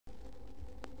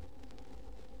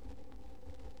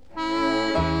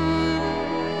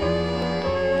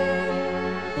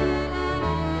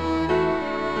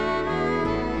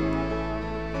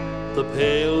The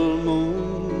pale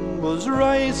moon was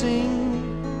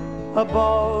rising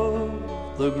above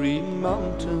the green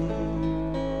mountain.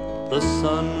 The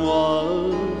sun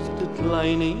was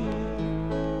declining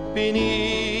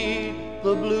beneath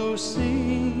the blue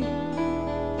sea,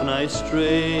 and I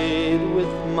strayed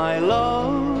with my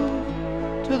love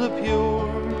to the pure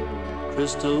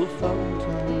crystal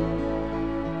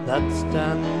fountain that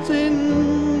stands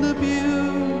in the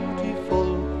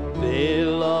beautiful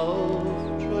vale of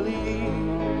Tralee.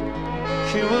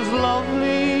 She was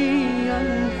lovely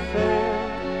and fair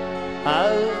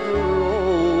as the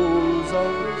rose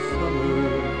of summer,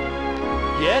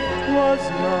 yet was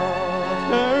not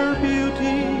her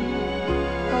beauty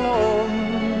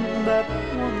alone that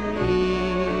won me.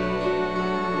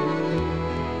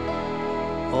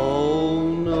 Oh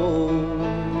no,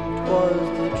 'twas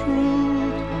the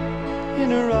truth in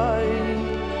her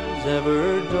eyes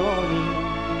ever dawning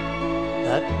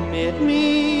that made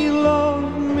me love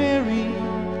Mary,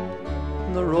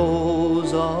 the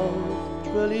rose of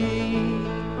Tralee.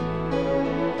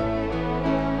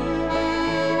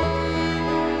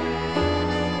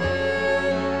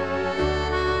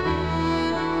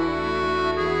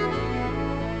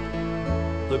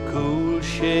 The cool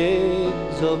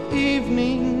shades of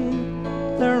evening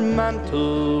their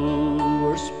mantle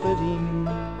were spreading,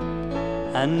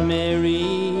 and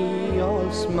Mary,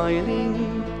 all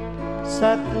smiling,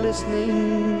 sat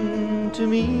listening to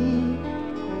me.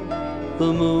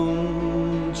 The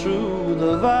moon through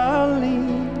the valley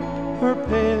her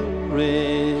pale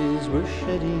rays were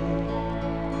shedding,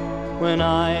 when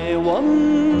I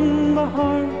won the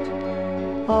heart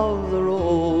of the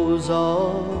rose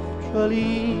of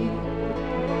Tralee.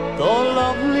 Though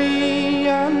lovely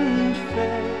and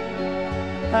fair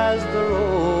as the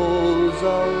rose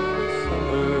of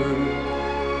summer,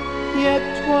 yet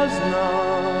was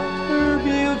not her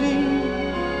beauty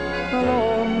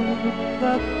alone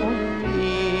that won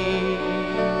me.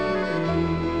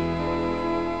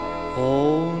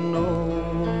 Oh no,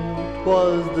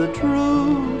 'twas the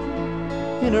truth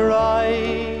in her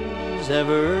eyes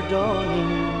ever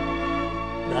dawning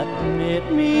that made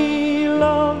me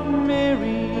love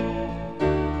Mary,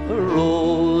 the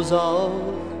rose of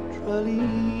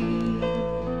Tralee.